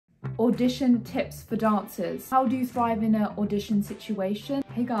audition tips for dancers. How do you thrive in an audition situation?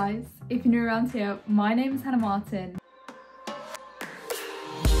 Hey guys, if you're new around here, my name is Hannah Martin.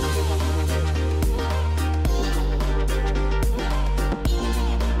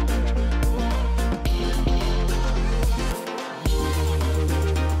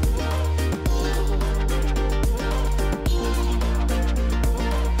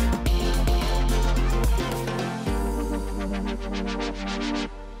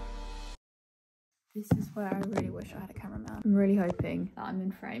 This is where I really wish I had a cameraman. I'm really hoping that I'm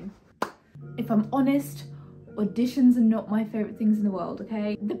in frame. If I'm honest, auditions are not my favourite things in the world,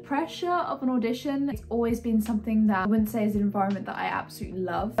 okay? The pressure of an audition has always been something that I wouldn't say is an environment that I absolutely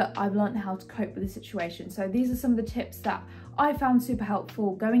love, but I've learned how to cope with the situation. So these are some of the tips that I found super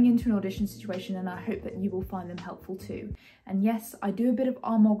helpful going into an audition situation, and I hope that you will find them helpful too. And yes, I do a bit of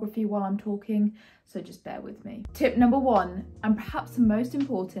armography while I'm talking, so just bear with me. Tip number 1, and perhaps the most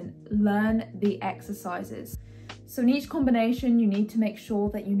important, learn the exercises. So in each combination, you need to make sure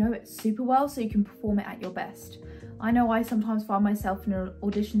that you know it super well so you can perform it at your best. I know I sometimes find myself in an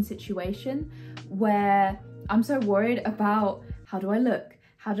audition situation where I'm so worried about how do I look?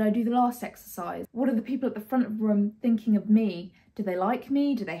 How did I do the last exercise? What are the people at the front of the room thinking of me? Do they like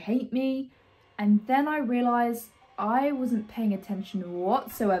me? Do they hate me? And then I realised I wasn't paying attention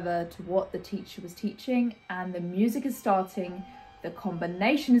whatsoever to what the teacher was teaching, and the music is starting, the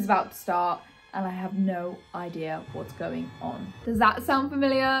combination is about to start, and I have no idea what's going on. Does that sound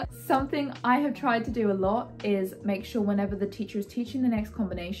familiar? Something I have tried to do a lot is make sure whenever the teacher is teaching the next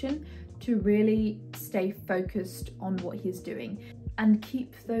combination to really stay focused on what he is doing and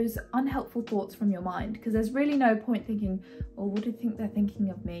keep those unhelpful thoughts from your mind, because there's really no point thinking, oh, what do you think they're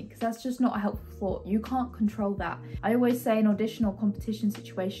thinking of me? Because that's just not a helpful thought. You can't control that. I always say in audition or competition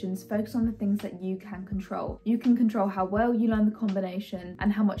situations, focus on the things that you can control. You can control how well you learn the combination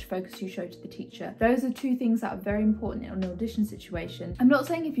and how much focus you show to the teacher. Those are 2 things that are very important in an audition situation. I'm not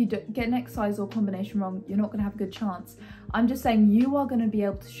saying if you get an exercise or combination wrong, you're not going to have a good chance. I'm just saying you are going to be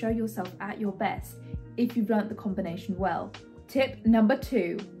able to show yourself at your best if you've learnt the combination well. Tip number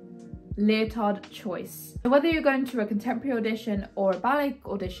 2, leotard choice. So whether you're going to a contemporary audition or a ballet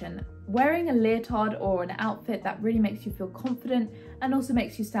audition, wearing a leotard or an outfit that really makes you feel confident and also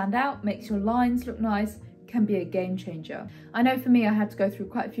makes you stand out, makes your lines look nice, can be a game changer. I know for me, I had to go through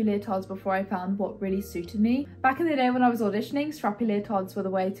quite a few leotards before I found what really suited me. Back in the day when I was auditioning, strappy leotards were the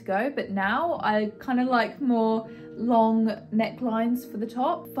way to go, but now I kind of like more long necklines for the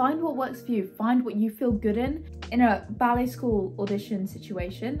top. Find what works for you, find what you feel good in. In a ballet school audition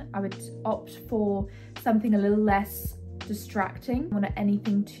situation, I would opt for something a little less distracting. I want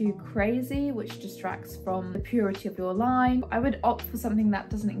anything too crazy which distracts from the purity of your line. I would opt for something that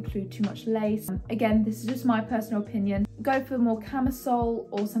doesn't include too much lace. Again, this is just my personal opinion. Go for more camisole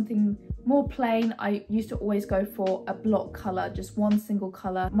or something more plain. I used to always go for a block colour, just one single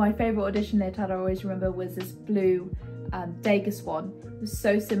colour. My favourite audition leotard I always remember was this blue Degas one. It was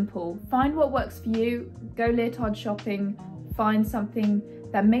so simple. Find what works for you, go leotard shopping, find something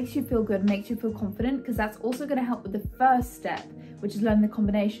that makes you feel good, makes you feel confident, because that's also going to help with the first step, which is learning the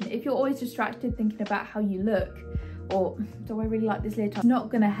combination. If you're always distracted thinking about how you look, or do I really like this leotard, it's not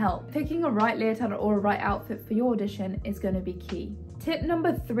going to help. Picking a right leotard or a right outfit for your audition is going to be key. Tip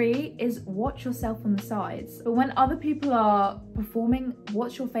number 3 is watch yourself on the sides. But when other people are performing,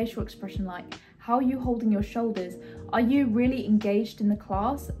 what's your facial expression like? How are you holding your shoulders? Are you really engaged in the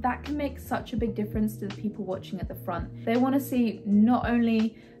class? That can make such a big difference to the people watching at the front. They want to see not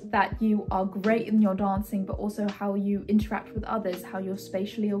only that you are great in your dancing, but also how you interact with others, how you're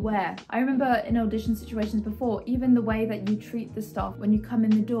spatially aware. I remember in audition situations before, even the way that you treat the staff when you come in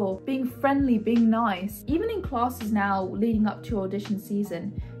the door, being friendly, being nice. Even in classes now leading up to audition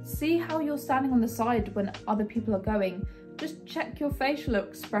season, see how you're standing on the side when other people are going. Just check your facial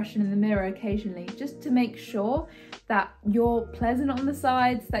expression in the mirror occasionally, just to make sure that you're pleasant on the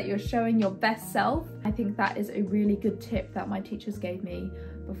sides, that you're showing your best self. I think that is a really good tip that my teachers gave me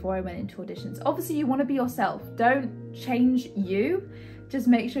before I went into auditions. Obviously, you want to be yourself. Don't change you. Just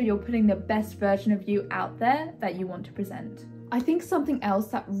make sure you're putting the best version of you out there that you want to present. I think something else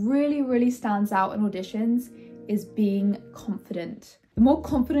that really stands out in auditions is being confident. The more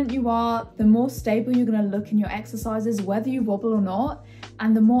confident you are, the more stable you're going to look in your exercises, whether you wobble or not,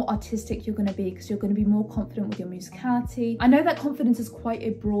 and the more artistic you're going to be, because you're going to be more confident with your musicality. I know that confidence is quite a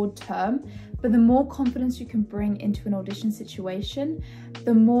broad term, but the more confidence you can bring into an audition situation,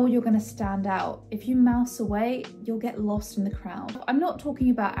 the more you're going to stand out. If you mouse away, you'll get lost in the crowd. I'm not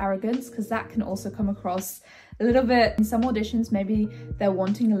talking about arrogance, because that can also come across a little bit in some auditions. Maybe they're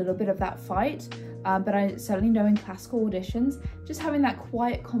wanting a little bit of that fight, but I certainly know in classical auditions, just having that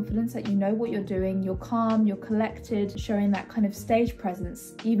quiet confidence that you know what you're doing, you're calm, you're collected, showing that kind of stage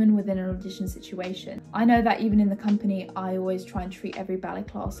presence even within an audition situation. I know that even in the company, I always try and treat every ballet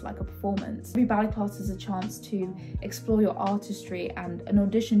class like a performance. Every ballet class is a chance to explore your artistry, and an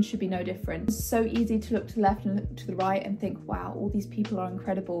audition should be no different. It's so easy to look to the left and look to the right and think, wow, all these people are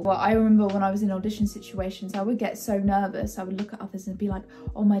incredible. Well, I remember when I was in audition situations, I would get so nervous. I would look at others and be like,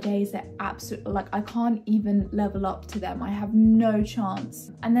 oh my days, they're absolutely, like, I can't even level up to them. I have no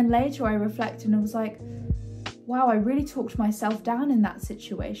chance. And then later I reflected and I was like, wow, I really talked myself down in that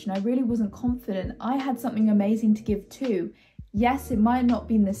situation. I really wasn't confident. I had something amazing to give too. Yes, it might not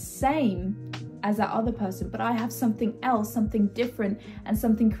be the same as that other person, but I have something else, something different, and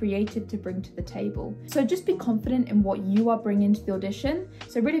something creative to bring to the table. So just be confident in what you are bringing to the audition.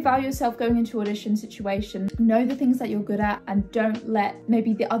 So really value yourself going into audition situation. Know the things that you're good at, and don't let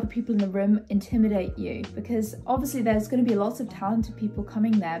maybe the other people in the room intimidate you, because obviously there's going to be lots of talented people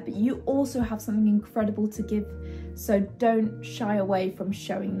coming there, but you also have something incredible to give. So don't shy away from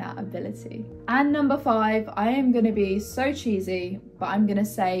showing that ability. And number 5, I am going to be so cheesy, but I'm going to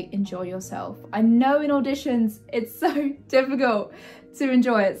say enjoy yourself. I know in auditions it's so difficult to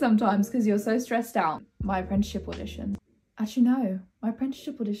enjoy it sometimes because you're so stressed out. My apprenticeship audition. Actually no, my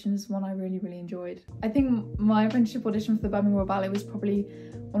apprenticeship audition is one I really enjoyed. I think my apprenticeship audition for the Birmingham Royal Ballet was probably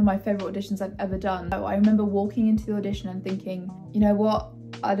one of my favourite auditions I've ever done. So I remember walking into the audition and thinking, you know what?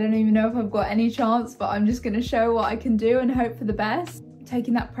 I don't even know if I've got any chance, but I'm just going to show what I can do and hope for the best.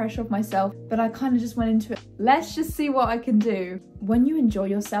 Taking that pressure off myself, but I kind of just went into it. Let's just see what I can do. When you enjoy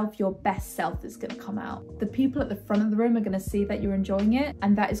yourself, your best self is going to come out. The people at the front of the room are going to see that you're enjoying it,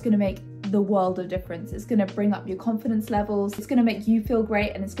 and that is going to make the world of difference. It's going to bring up your confidence levels. It's going to make you feel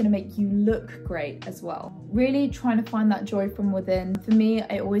great, and it's going to make you look great as well. Really trying to find that joy from within. For me,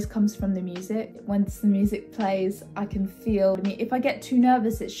 it always comes from the music. Once the music plays, I can feel, if I get too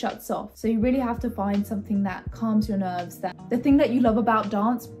nervous, it shuts off. So you really have to find something that calms your nerves. That the thing that you love about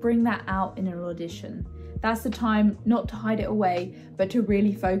dance, bring that out in an audition. That's the time not to hide it away, but to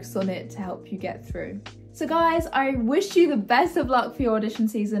really focus on it to help you get through. So guys, I wish you the best of luck for your audition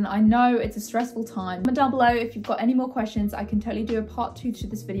season. I know it's a stressful time. Comment down below if you've got any more questions. I can totally do a part 2 to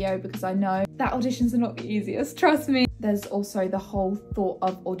this video because I know that auditions are not the easiest, trust me. There's also the whole thought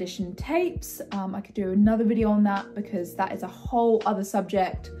of audition tapes. I could do another video on that because that is a whole other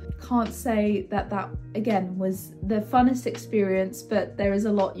subject. Can't say that again was the funnest experience, but there is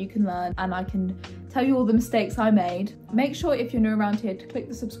a lot you can learn, and I can tell you all the mistakes I made. Make sure if you're new around here to click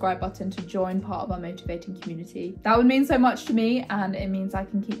the subscribe button to join part of our motivating community. That would mean so much to me, and it means I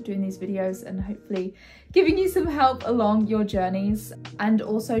can keep doing these videos and hopefully giving you some help along your journeys. And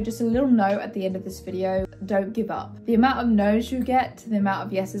also just a little note at the end of this video, don't give up. The amount of no's you get to the amount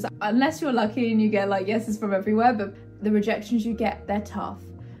of yeses, unless you're lucky and you get like yeses from everywhere, but the rejections you get, they're tough.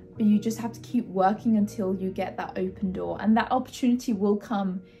 But you just have to keep working until you get that open door, and that opportunity will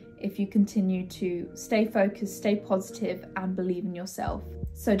come if you continue to stay focused, stay positive, and believe in yourself.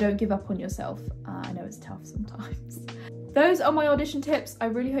 So don't give up on yourself. I know it's tough sometimes. Those are my audition tips. I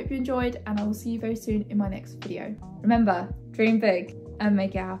really hope you enjoyed, and I will see you very soon in my next video. Remember, dream big and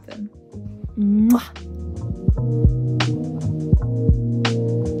make it happen. Mwah.